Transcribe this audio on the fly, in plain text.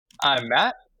I'm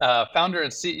Matt, founder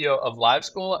and CEO of Live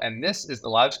School, and this is the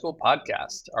Live School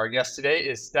podcast. Our guest today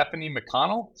is Stephanie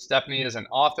McConnell. Stephanie is an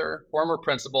author, former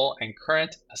principal, and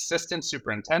current assistant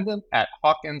superintendent at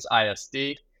Hawkins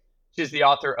ISD. She's the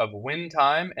author of Win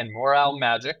Time and Morale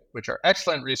Magic, which are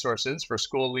excellent resources for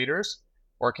school leaders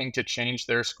working to change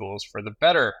their schools for the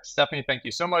better. Stephanie, thank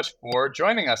you so much for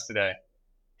joining us today.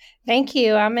 Thank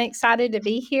you. I'm excited to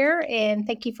be here, and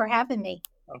thank you for having me.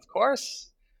 Of course.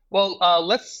 Well,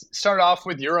 let's start off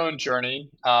with your own journey.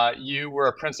 You were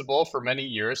a principal for many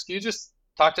years. Can you just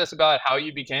talk to us about how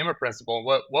you became a principal?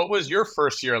 What was your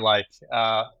first year like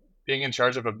being in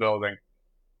charge of a building?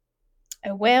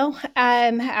 Well,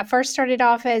 I first started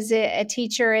off as a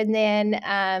teacher and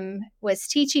then was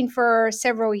teaching for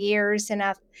several years. And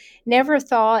I never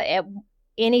thought at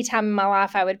any time in my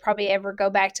life I would probably ever go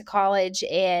back to college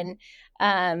and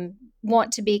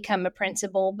want to become a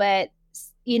principal. But,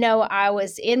 I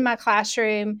was in my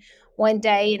classroom one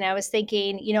day and I was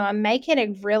thinking, I'm making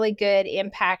a really good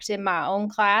impact in my own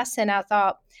class. And I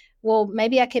thought, well,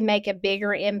 maybe I can make a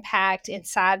bigger impact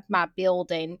inside my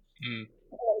building. Mm,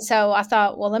 So I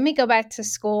thought, well, let me go back to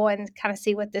school and kind of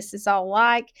see what this is all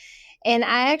like. And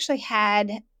I actually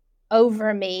had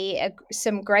over me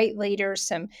some great leaders,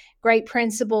 some great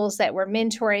principals that were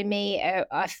mentoring me,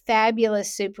 a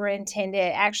fabulous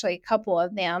superintendent, actually, a couple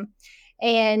of them.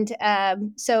 And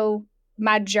so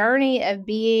my journey of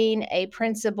being a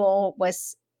principal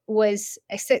was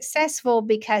successful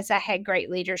because I had great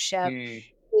leadership mm,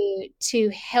 to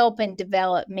help and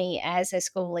develop me as a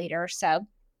school leader. So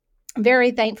very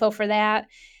thankful for that.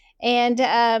 And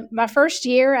my first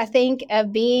year, I think,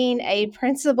 of being a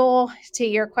principal, to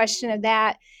your question of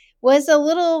that, was a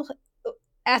little,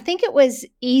 I think it was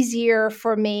easier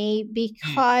for me mm,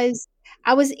 because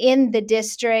I was in the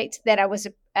district that I was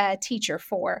a teacher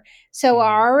for. So I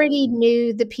mm, already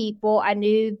knew the people, I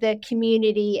knew the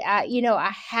community.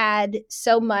 I had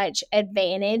so much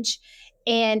advantage.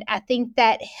 And I think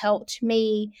that helped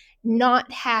me not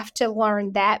have to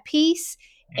learn that piece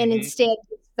and hmm. instead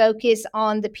focus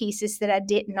on the pieces that I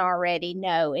didn't already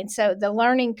know. And so the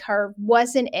learning curve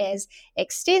wasn't as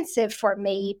extensive for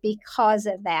me because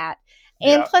of that.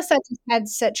 And Yeah, plus, I just had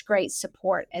such great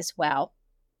support as well.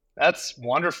 that's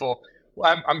wonderful.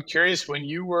 Well, I'm curious when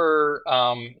you were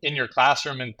in your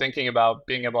classroom and thinking about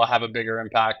being able to have a bigger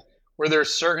impact, were there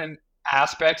certain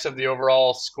aspects of the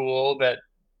overall school that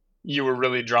you were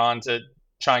really drawn to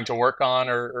trying to work on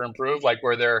or improve? Like,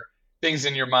 were there things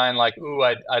in your mind like, ooh,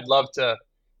 I'd love to,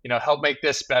 help make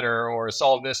this better or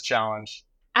solve this challenge?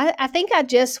 I think I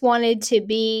just wanted to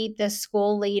be the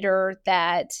school leader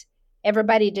that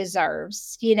everybody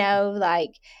deserves,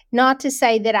 like not to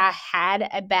say that I had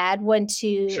a bad one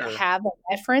to Sure. have a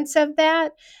reference of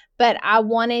that, but I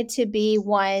wanted to be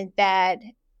one that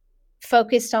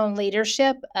focused on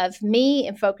leadership of me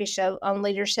and focused on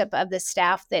leadership of the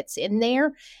staff that's in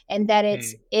there, and that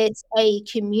it's Mm, it's a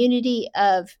community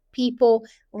of people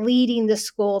leading the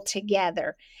school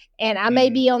together. And I may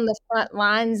mm. be on the front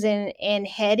lines and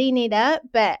heading it up,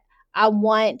 but I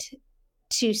want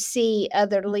to see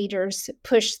other leaders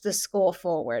push the school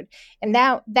forward. And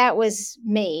that was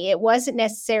me. It wasn't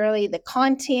necessarily the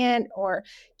content or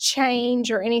change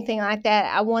or anything like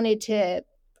that. I wanted to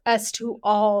us to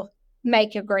all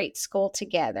make a great school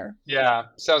together. Yeah,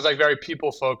 sounds like very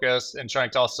people focused and trying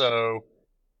to also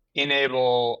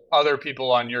enable other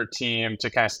people on your team to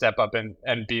kind of step up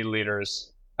and be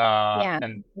leaders Yeah.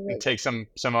 and take some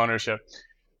ownership.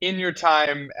 In your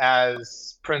time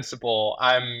as principal,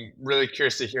 I'm really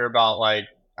curious to hear about like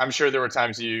I'm sure there were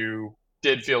times you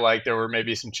did feel like there were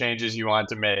maybe some changes you wanted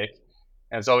to make.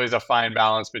 And it's always a fine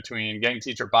balance between getting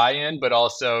teacher buy-in, but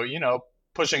also,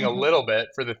 pushing a Mhm. little bit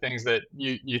for the things that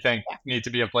you think need to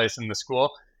be in place in the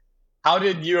school. How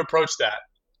did you approach that?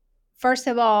 First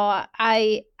of all,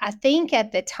 I think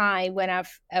at the time when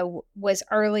was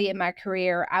early in my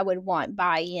career, I would want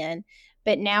buy-in,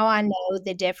 but now I know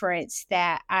the difference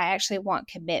that I actually want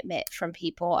commitment from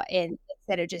people and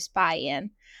instead of just buy-in.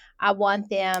 I want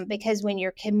them because when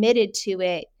you're committed to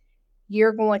it,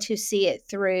 you're going to see it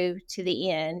through to the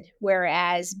end.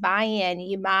 Whereas buy-in,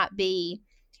 you might be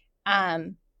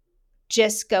um,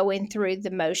 just going through the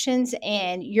motions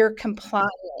and you're compliant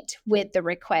with the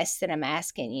requests that I'm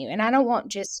asking you. And I don't want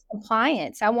just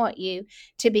compliance, I want you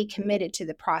to be committed to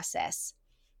the process.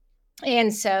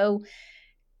 And so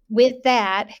with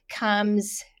that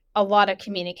comes a lot of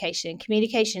communication.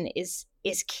 Communication is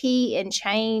key in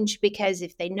change because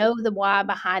if they know the why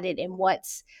behind it and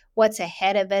what's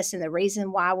ahead of us and the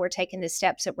reason why we're taking the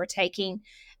steps that we're taking,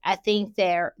 I think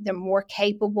they're more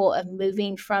capable of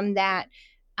moving from that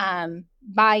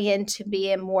buy-in to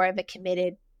being more of a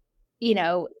committed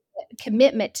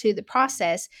commitment to the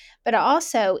process, but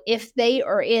also if they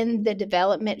are in the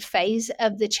development phase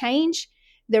of the change,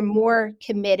 they're more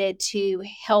committed to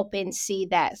helping see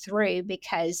that through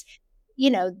because,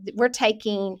 we're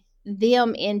taking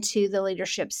them into the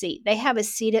leadership seat. They have a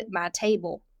seat at my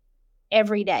table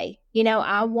every day.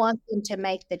 I want them to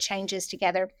make the changes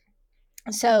together.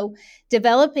 So,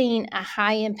 developing a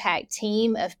high impact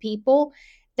team of people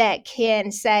that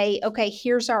can say, okay,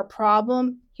 here's our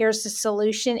problem, here's the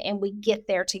solution, and we get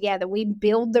there together. We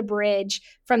build the bridge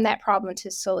from that problem to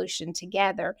solution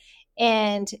together.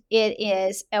 And it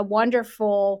is a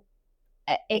wonderful,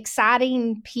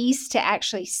 exciting piece to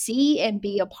actually see and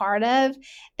be a part of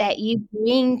that you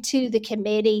bring to the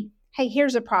committee. Hey,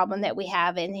 here's a problem that we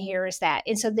have, and here is that.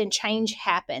 And so then change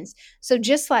happens. So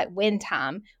just like wind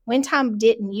time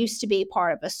didn't used to be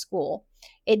part of a school,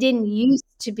 it didn't used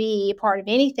to be part of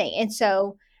anything. And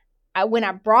so when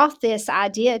I brought this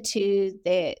idea to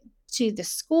the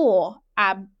school,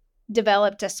 I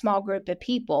developed a small group of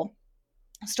people,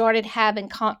 started having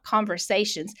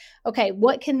conversations. Okay,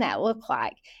 what can that look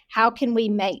like? How can we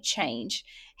make change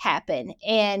happen?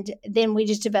 And then we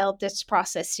just developed this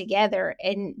process together.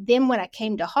 And then when I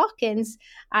came to Hawkins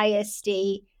ISD,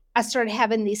 I started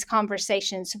having these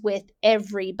conversations with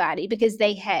everybody because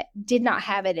they did not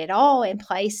have it at all in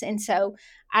place. And so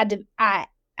I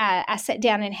sat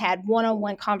down and had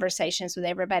one-on-one conversations with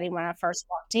everybody when I first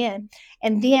walked in,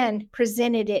 and then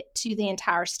presented it to the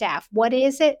entire staff. What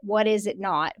is it? What is it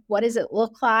not? What does it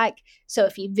look like? So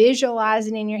if you visualize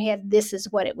it in your head, this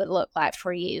is what it would look like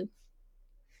for you.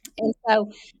 And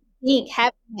so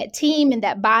having that team and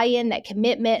that buy-in, that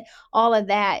commitment, all of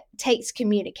that takes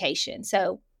communication.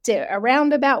 So a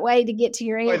roundabout way to get to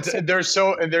your answer. There's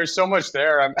so much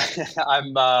there.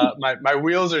 My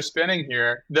wheels are spinning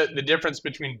here. The difference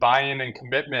between buy-in and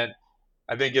commitment,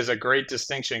 I think, is a great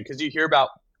distinction because you hear about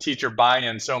teacher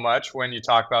buy-in so much when you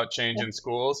talk about change in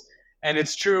schools, and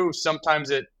it's true.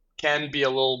 Sometimes it can be a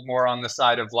little more on the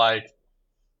side of like,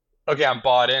 okay, I'm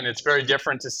bought in. It's very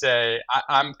different to say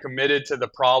I'm committed to the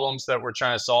problems that we're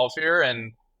trying to solve here,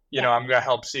 and I'm going to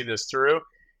help see this through.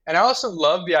 And I also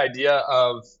love the idea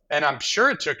of, and I'm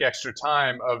sure it took extra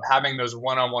time, of having those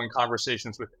one-on-one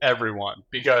conversations with everyone,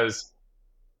 because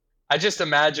I just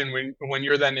imagine when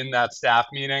you're then in that staff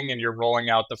meeting and you're rolling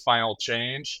out the final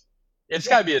change, it's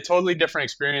got to be a totally different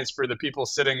experience for the people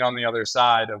sitting on the other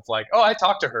side of like, oh, I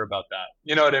talked to her about that.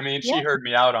 You know what I mean? Yeah. She heard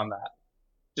me out on that.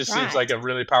 Just seems like a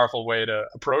really powerful way to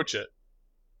approach it.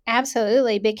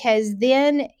 Absolutely, because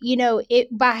then,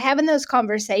 by having those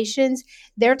conversations,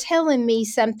 they're telling me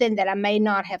something that I may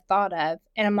not have thought of.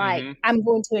 And I'm like, I'm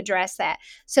going to address that.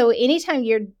 So anytime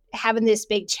you're having this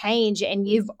big change and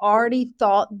you've already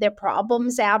thought the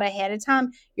problems out ahead of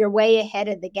time, you're way ahead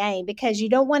of the game because you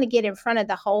don't want to get in front of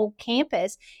the whole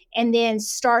campus and then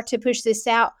start to push this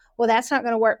out. Well, that's not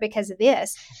going to work because of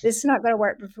this. This is not going to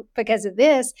work because of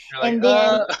this. Like, and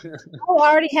then I'll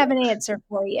already have an answer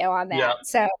for you on that. Yeah.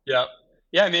 So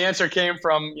yeah, and the answer came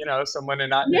from someone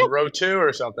in row 2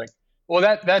 or something. Well,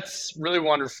 that's really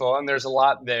wonderful, and there's a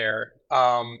lot there.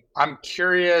 I'm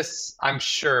curious. I'm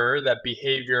sure that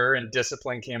behavior and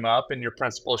discipline came up in your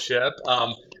principalship.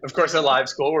 Of course, at Live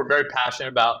School, we're very passionate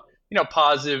about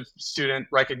positive student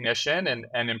recognition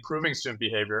and improving student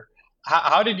behavior.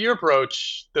 How did you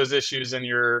approach those issues in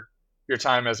your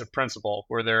time as a principal?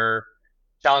 Were there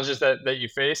challenges that you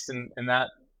faced in that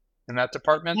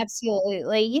department?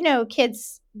 Absolutely.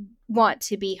 Kids want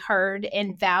to be heard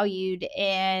and valued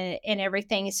and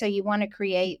everything. So you want to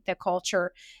create the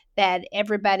culture that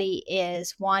everybody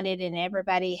is wanted and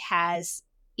everybody has,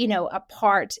 a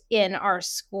part in our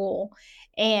school.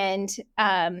 And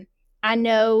I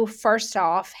know first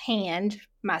off hand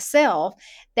myself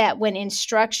that when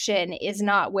instruction is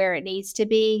not where it needs to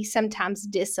be, sometimes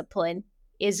discipline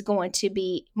is going to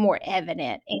be more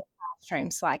evident in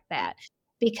classrooms like that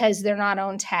because they're not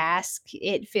on task.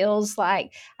 It feels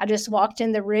like I just walked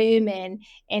in the room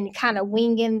and kind of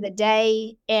winging the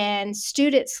day, and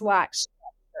students like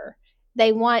structure.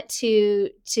 They want to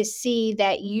see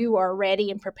that you are ready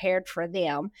and prepared for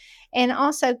them. And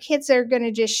also kids are going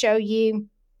to just show you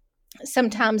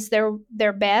sometimes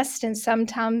their best and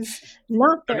sometimes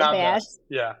not their best.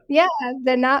 Yeah,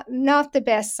 they're not the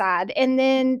best side. And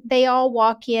then they all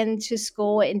walk into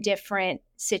school in different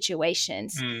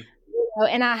situations.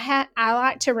 And I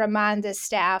like to remind the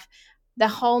staff, the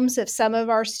homes of some of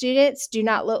our students do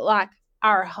not look like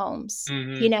our homes.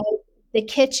 The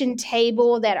kitchen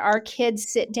table that our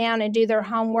kids sit down and do their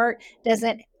homework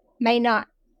may not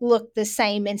look the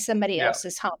same in somebody Yeah.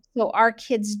 else's home. So our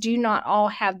kids do not all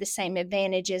have the same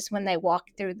advantages when they walk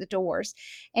through the doors.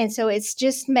 And so it's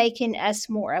just making us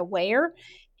more aware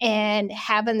and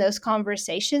having those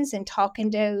conversations and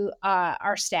talking to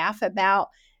our staff about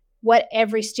what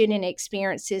every student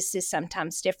experiences is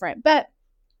sometimes different. But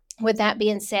with that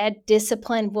being said,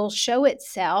 discipline will show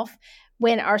itself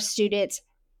when our students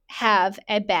have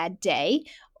a bad day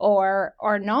or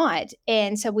not.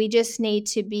 And so we just need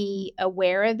to be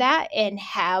aware of that and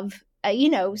have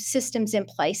systems in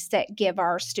place that give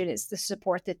our students the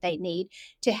support that they need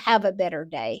to have a better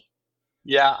day.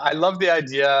 Yeah, I love the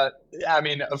idea. I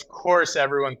mean, of course,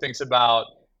 everyone thinks about,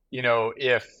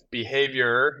 if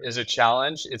behavior is a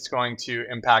challenge, it's going to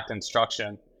impact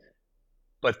instruction.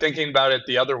 But thinking about it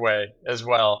the other way as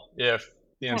well, if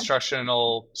the Yeah,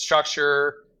 instructional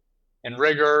structure and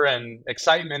rigor and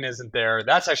excitement isn't there,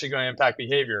 that's actually going to impact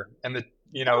behavior. And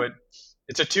yeah,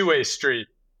 it's a two-way street.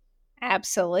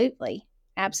 absolutely.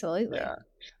 Absolutely. Yeah.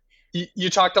 You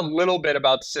talked a little bit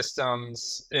about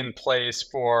systems in place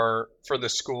for the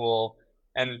school,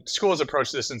 and schools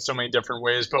approach this in so many different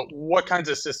ways. But what kinds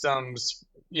of systems,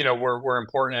 were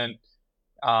important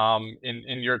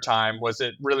in your time? Was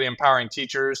it really empowering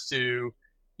teachers to,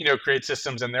 create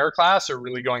systems in their class, or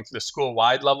really going to the school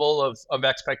wide level of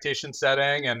expectation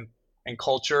setting and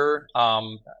culture?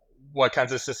 What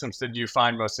kinds of systems did you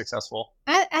find most successful?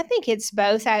 I think it's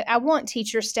both. I want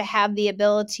teachers to have the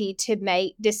ability to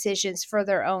make decisions for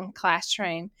their own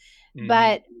classroom, Hmm.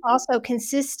 but also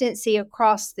consistency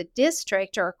across the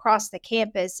district or across the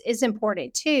campus is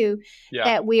important too, Yeah.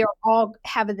 that we are all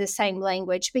having the same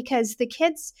language because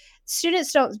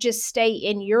students don't just stay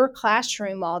in your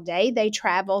classroom all day. They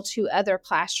travel to other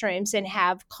classrooms and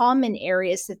have common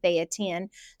areas that they attend.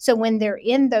 So when they're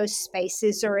in those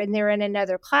spaces or they're in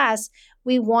another class,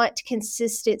 we want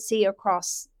consistency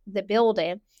across the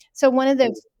building. So one of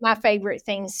my favorite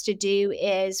things to do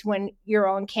is when you're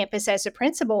on campus as a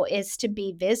principal is to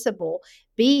be visible,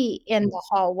 be in the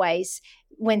hallways.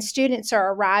 When students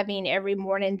are arriving every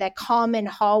morning, the common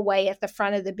hallway at the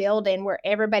front of the building where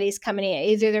everybody's coming in,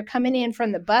 either they're coming in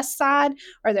from the bus side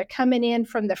or they're coming in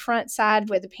from the front side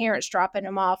where the parents dropping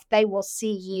them off, they will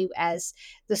see you as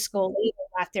the school leader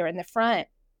right there in the front.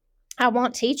 I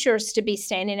want teachers to be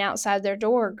standing outside their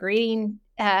door greeting,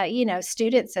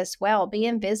 students as well,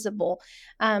 being visible.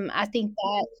 I think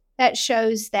that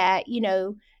shows that,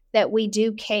 that we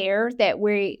do care, that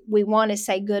we want to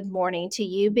say good morning to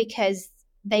you because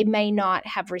they may not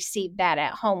have received that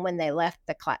at home when they left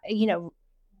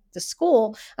the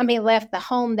school, left the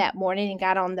home that morning and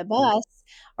got on the bus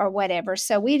or whatever.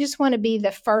 So we just want to be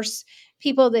the first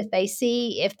people that they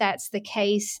see, if that's the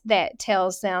case, that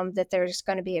tells them that there's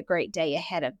going to be a great day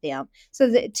ahead of them. So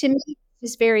that to me,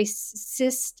 it's very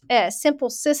simple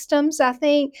systems. I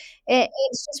think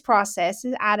it's just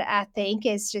processes. I think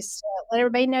it's just let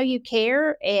everybody know you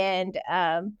care, and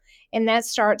that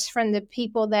starts from the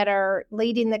people that are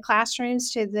leading the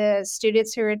classrooms to the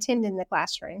students who are attending the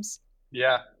classrooms.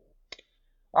 Yeah.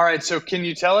 All right, so can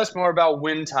you tell us more about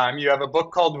Win Time? You have a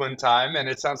book called Win Time, and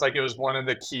it sounds like it was one of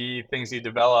the key things you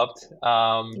developed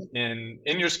in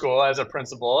your school as a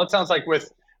principal. It sounds like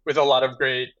with a lot of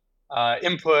great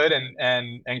input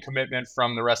and commitment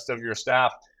from the rest of your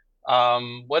staff.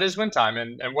 What is Win Time,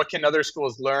 and what can other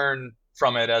schools learn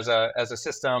from it as a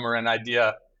system or an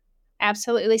idea?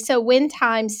 Absolutely. So when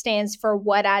time stands for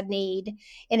what I need,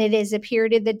 and it is a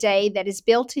period of the day that is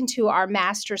built into our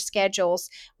master schedules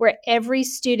where every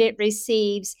student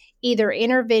receives either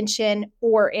intervention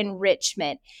or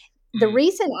enrichment. The Mm,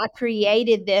 reason I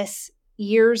created this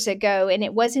years ago, and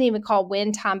it wasn't even called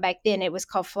Win Time back then, it was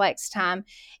called Flex Time,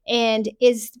 and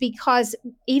is because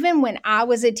even when I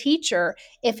was a teacher,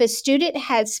 if a student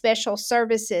had special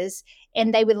services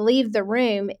and they would leave the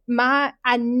room,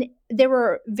 there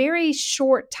were very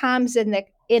short times in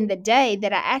the day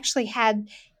that I actually had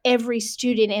every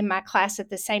student in my class at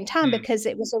the same time mm, because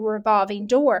it was a revolving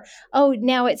door. Oh,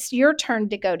 now it's your turn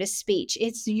to go to speech.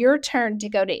 It's your turn to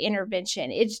go to intervention.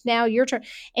 It's now your turn.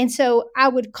 And so I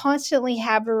would constantly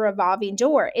have a revolving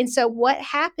door. And so what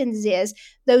happens is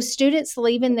those students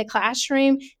leaving the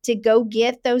classroom to go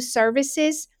get those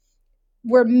services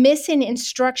were missing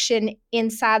instruction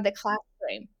inside the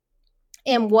classroom.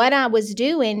 And what I was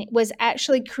doing was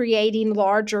actually creating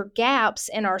larger gaps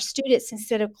in our students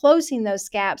instead of closing those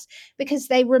gaps because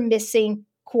they were missing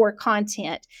core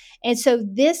content. And so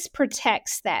this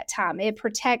protects that time, it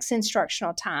protects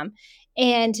instructional time.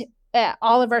 And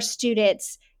all of our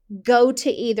students go to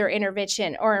either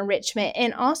intervention or enrichment.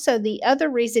 And also, the other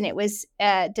reason it was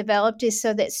developed is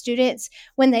so that students,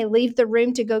 when they leave the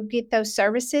room to go get those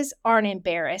services, aren't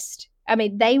embarrassed. I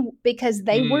mean, because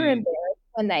they were Mm, embarrassed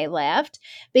when they left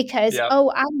because, yep.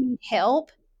 "Oh, I need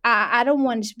help. I don't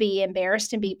want to be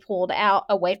embarrassed and be pulled out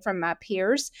away from my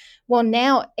peers." Well,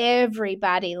 now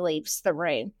everybody leaves the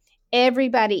room.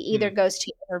 Everybody either Mm, goes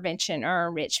to intervention or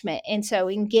enrichment, and so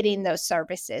in getting those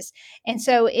services. And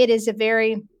so it is a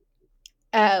very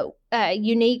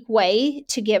unique way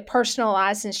to give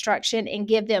personalized instruction and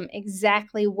give them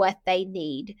exactly what they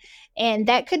need. And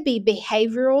that could be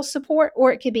behavioral support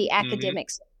or it could be mhm, academic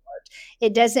support.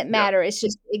 It doesn't yep. matter. It's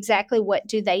just exactly what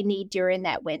do they need during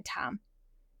that win time.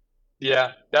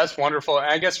 Yeah, that's wonderful. And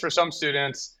I guess for some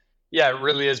students, yeah, it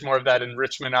really is more of that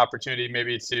enrichment opportunity,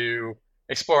 maybe to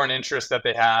explore an interest that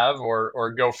they have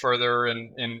or go further in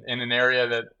an area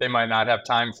that they might not have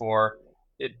time for.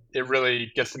 It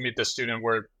really gets to meet the student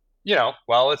where,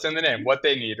 well, it's in the name, what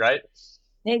they need, right?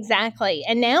 Exactly.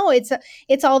 And now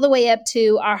it's all the way up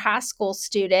to our high school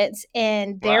students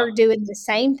and Wow. they're doing the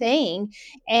same thing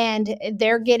and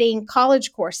they're getting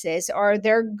college courses or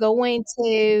they're going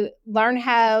to learn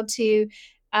how to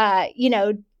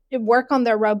work on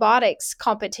their robotics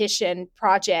competition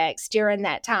projects during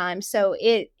that time. So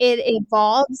it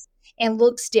evolves and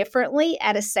looks differently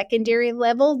at a secondary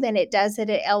level than it does at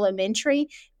an elementary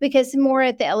because more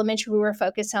at the elementary we were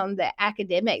focused on the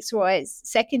academics, whereas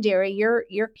secondary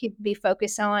your kid be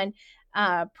focused on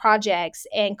projects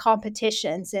and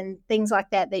competitions and things like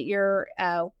that that you're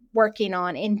working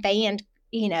on in band,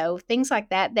 things like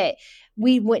that that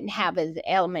we wouldn't have in the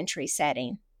elementary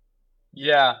setting.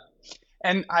 Yeah.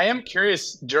 And I am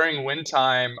curious, during win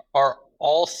time, are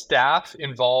all staff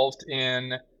involved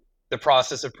in the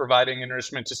process of providing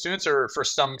enrichment to students, or for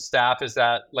some staff, is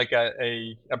that like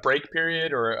a break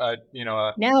period or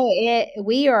No,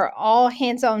 we are all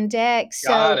hands on deck.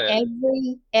 got So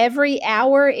it. every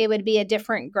hour it would be a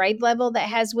different grade level that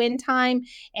has win time.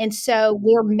 And so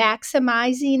we're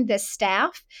maximizing the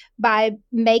staff by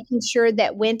making sure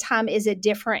that win time is a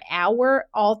different hour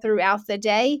all throughout the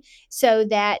day. So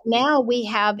that now we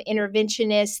have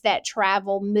interventionists that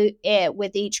travel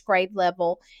with each grade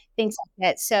level, things like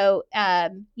that. So,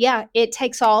 yeah, it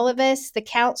takes all of us, the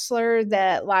counselor,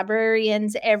 the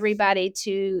librarians, everybody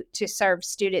to serve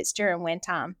students during win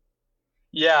time.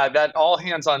 Yeah, that all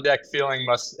hands on deck feeling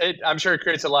I'm sure it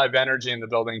creates a lot of energy in the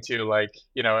building too. Like,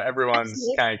 everyone's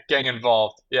Absolutely. kind of getting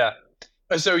involved. Yeah.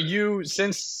 So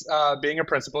since being a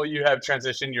principal, you have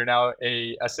transitioned. You're now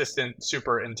a assistant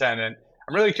superintendent.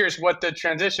 I'm really curious what the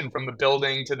transition from the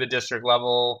building to the district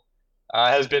level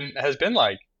has been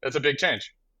like. That's a big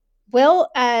change. Well,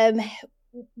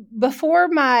 before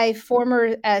my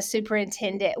former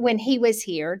superintendent, when he was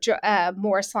here,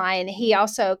 Morris Lyon, he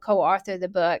also co-authored the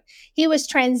book. He was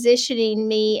transitioning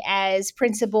me as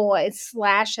principal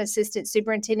slash assistant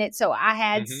superintendent. So I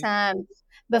had Hmm. some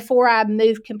before I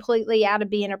moved completely out of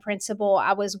being a principal.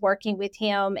 I was working with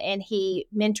him, and he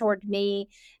mentored me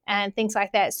and things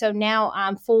like that. So now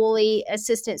I'm fully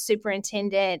assistant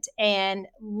superintendent and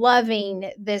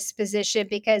loving this position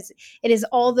because it is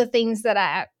all the things that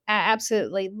I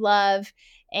absolutely love,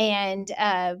 and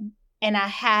I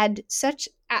had such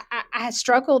I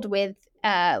struggled with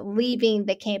leaving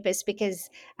the campus because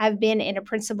I've been in a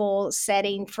principal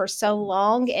setting for so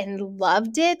long and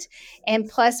loved it, and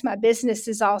plus my business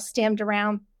is all stemmed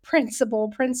around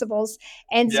principles,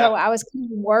 and Yeah. so I was kind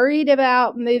of worried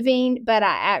about moving, but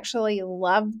I actually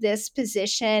love this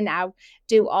position. I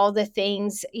do all the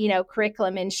things,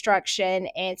 curriculum instruction,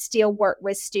 and still work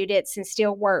with students and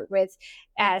still work with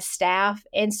staff.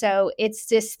 And so it's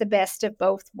just the best of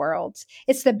both worlds.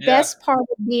 It's the Yeah. best part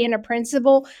of being a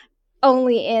principal,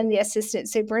 only in the assistant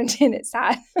superintendent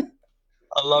side.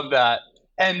 I love that.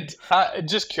 And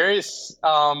just curious,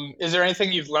 is there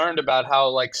anything you've learned about how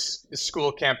like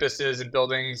school campuses and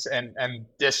buildings and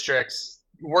districts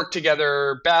work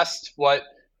together best? What,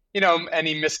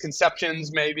 any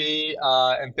misconceptions maybe,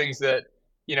 and things that,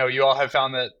 you all have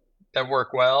found that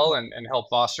work well and help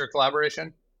foster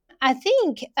collaboration? I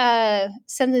think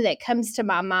something that comes to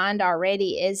my mind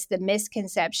already is the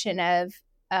misconception of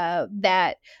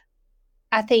that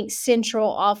I think central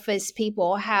office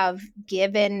people have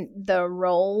given the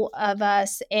role of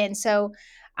us. And so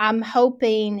I'm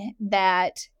hoping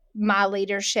that my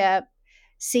leadership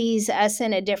sees us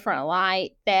in a different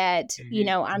light, that, Hmm.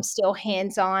 I'm still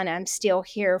hands on, I'm still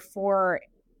here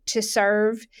to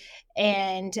serve.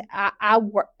 And I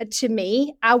work to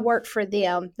me, I work for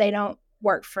them. They don't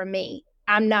work for me.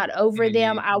 I'm not over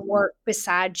them. Hmm. I work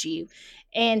beside you.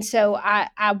 And so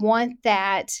I want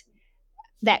that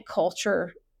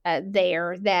culture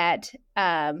there that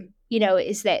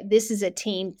is that this is a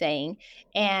team thing,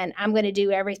 and I'm going to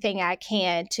do everything I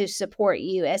can to support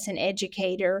you as an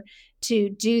educator to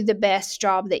do the best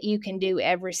job that you can do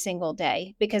every single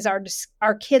day, because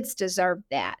our kids deserve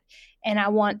that, and I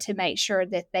want to make sure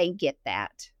that they get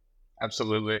that.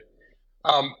 Absolutely.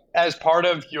 As part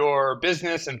of your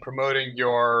business and promoting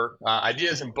your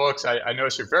ideas and books, I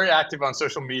noticed you're very active on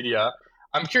social media.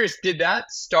 I'm curious, did that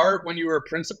start when you were a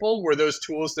principal? Were those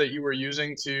tools that you were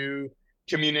using to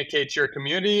communicate to your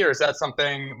community, or is that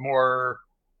something more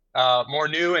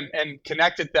new and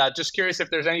connected to that? Just curious if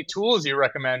there's any tools you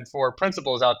recommend for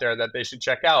principals out there that they should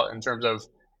check out in terms of,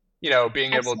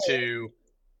 being able Absolutely. to,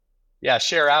 yeah,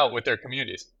 share out with their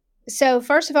communities. So,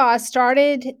 first of all, I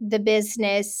started the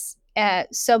business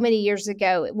so many years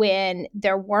ago when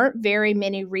there weren't very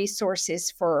many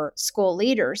resources for school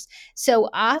leaders. So,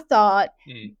 I thought,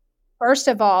 Mm, first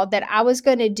of all, that I was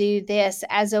going to do this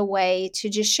as a way to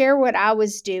just share what I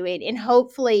was doing, and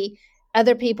hopefully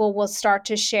other people will start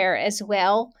to share as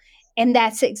well. And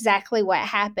that's exactly what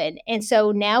happened. And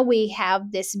so now we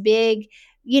have this big,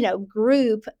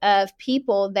 group of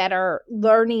people that are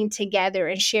learning together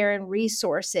and sharing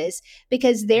resources,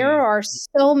 because there mm. are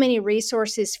so many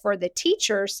resources for the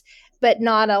teachers, but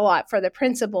not a lot for the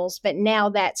principals. But now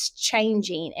that's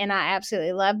changing, and I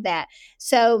absolutely love that.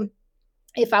 So,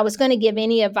 if I was going to give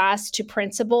any advice to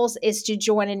principals, is to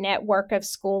join a network of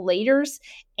school leaders.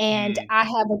 And Mm. I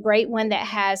have a great one that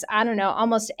has, I don't know,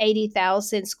 almost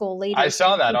 80,000 school I leaders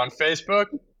saw in. that on Facebook.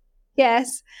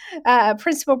 Yes,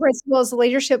 Principals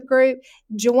Leadership Group.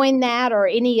 Join that or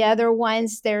any other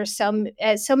ones. There's so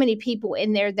many people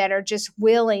in there that are just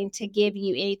willing to give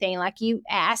you anything. Like, you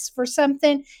ask for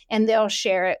something and they'll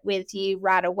share it with you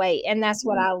right away. And that's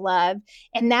what I love.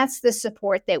 And that's the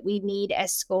support that we need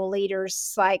as school leaders.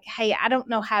 It's like, hey, I don't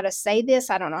know how to say this.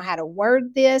 I don't know how to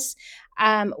word this.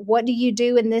 What do you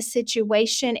do in this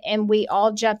situation? And we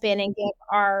all jump in and give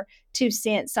our 2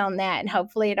 cents on that, and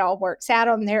hopefully it all works out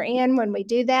on their end when we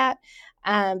do that.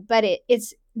 But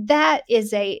it's that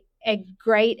is a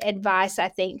great advice, I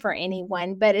think, for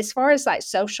anyone. But as far as like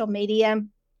social media,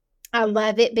 I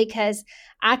love it because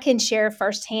I can share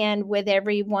firsthand with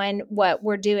everyone what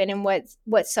we're doing and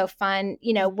what's so fun,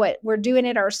 what we're doing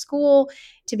at our school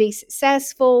to be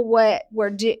successful, what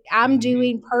I'm Hmm.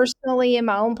 doing personally in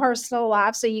my own personal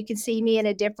life, so you can see me in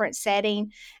a different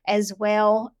setting as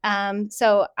well.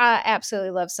 So I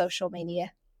absolutely love social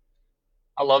media.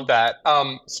 I love that.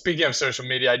 Speaking of social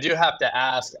media, I do have to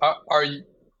ask: are you?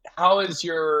 How is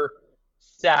your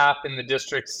staff in the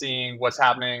district seeing what's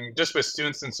happening just with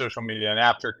students in social media and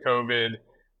after COVID?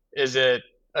 Is it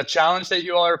a challenge that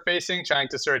you all are facing, trying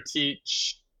to sort of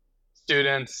teach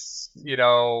students,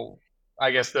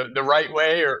 I guess the right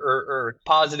way or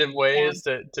positive Yeah. ways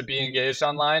to be engaged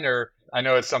online? Or I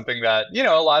know it's something that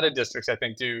a lot of districts I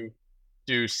think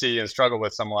do see and struggle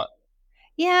with somewhat.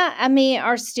 Yeah, I mean,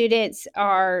 our students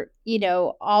are,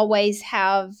 always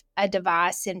have a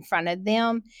device in front of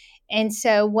them. And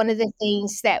so, one of the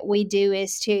things that we do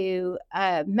is to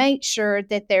make sure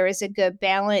that there is a good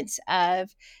balance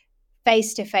of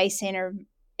face-to-face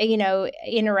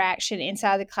interaction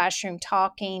inside the classroom,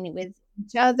 talking with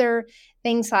each other,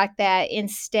 things like that,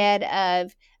 instead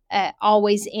of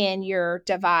always in your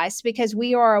device, because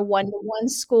we are a one-to-one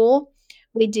school.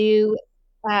 We do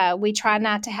we try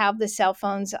not to have the cell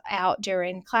phones out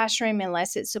during classroom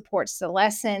unless it supports the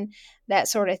lesson, that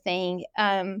sort of thing.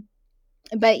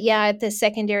 But yeah, at the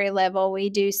secondary level, we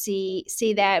do see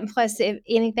that. And plus, if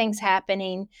anything's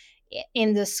happening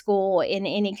in the school in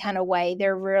any kind of way,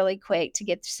 they're really quick to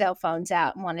get their cell phones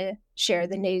out and want to share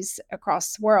the news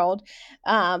across the world.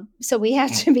 So we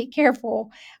have to be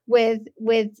careful with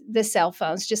the cell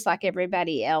phones, just like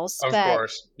everybody else. Of But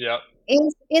course. Yep.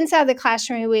 inside the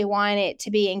classroom, we want it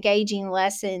to be engaging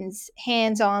lessons,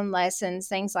 hands-on lessons,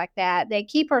 things like that, that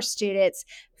keep our students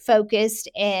focused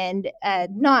and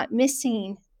not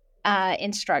missing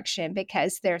instruction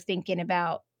because they're thinking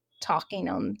about talking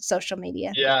on social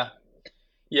media. Yeah.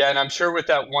 Yeah, and I'm sure with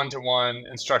that one-to-one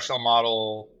instructional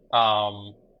model,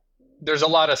 there's a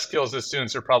lot of skills that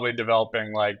students are probably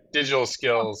developing, like digital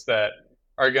skills that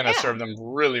are going to Yeah, serve them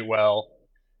really well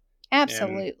in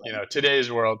absolutely.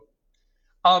 today's world.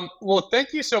 Well,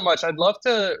 thank you so much. I'd love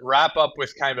to wrap up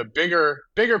with kind of a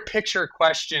bigger picture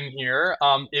question here.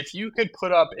 If you could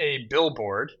put up a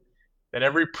billboard that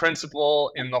every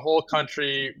principal in the whole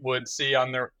country would see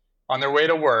on their way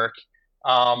to work,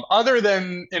 other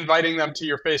than inviting them to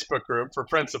your Facebook group for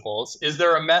principals, is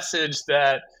there a message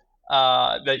that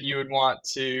you would want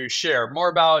to share more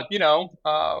about?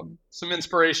 Some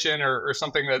inspiration or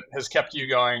something that has kept you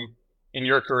going in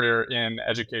your career in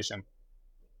education.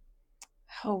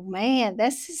 Oh man,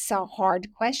 this is a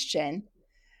hard question.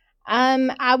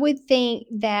 I would think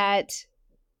that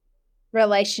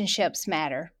relationships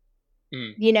matter.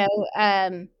 Mm, You know,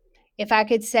 if I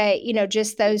could say,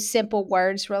 just those simple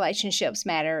words, relationships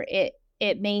matter.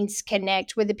 It means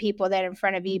connect with the people that are in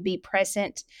front of you, be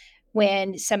present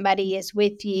when somebody is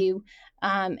with you.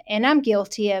 And I'm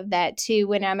guilty of that too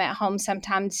when I'm at home,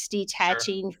 sometimes sure.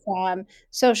 detaching from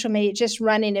social media, just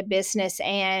running a business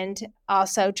and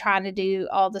also trying to do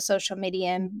all the social media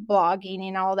and blogging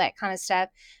and all that kind of stuff.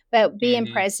 But being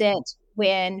Hmm. present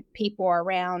when people are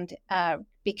around,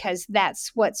 because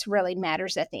that's what's really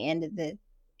matters at the end of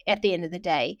the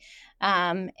day.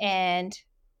 And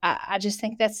I just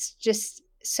think that's just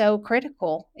so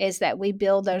critical is that we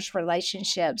build those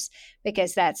relationships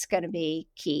because that's going to be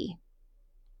key.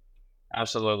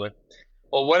 Absolutely.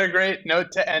 Well, what a great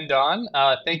note to end on.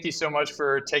 Thank you so much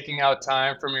for taking out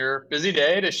time from your busy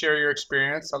day to share your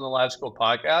experience on the Live School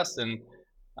podcast. And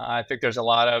I think there's a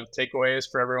lot of takeaways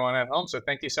for everyone at home. So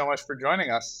thank you so much for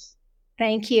joining us.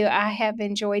 Thank you. I have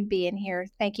enjoyed being here.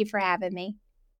 Thank you for having me.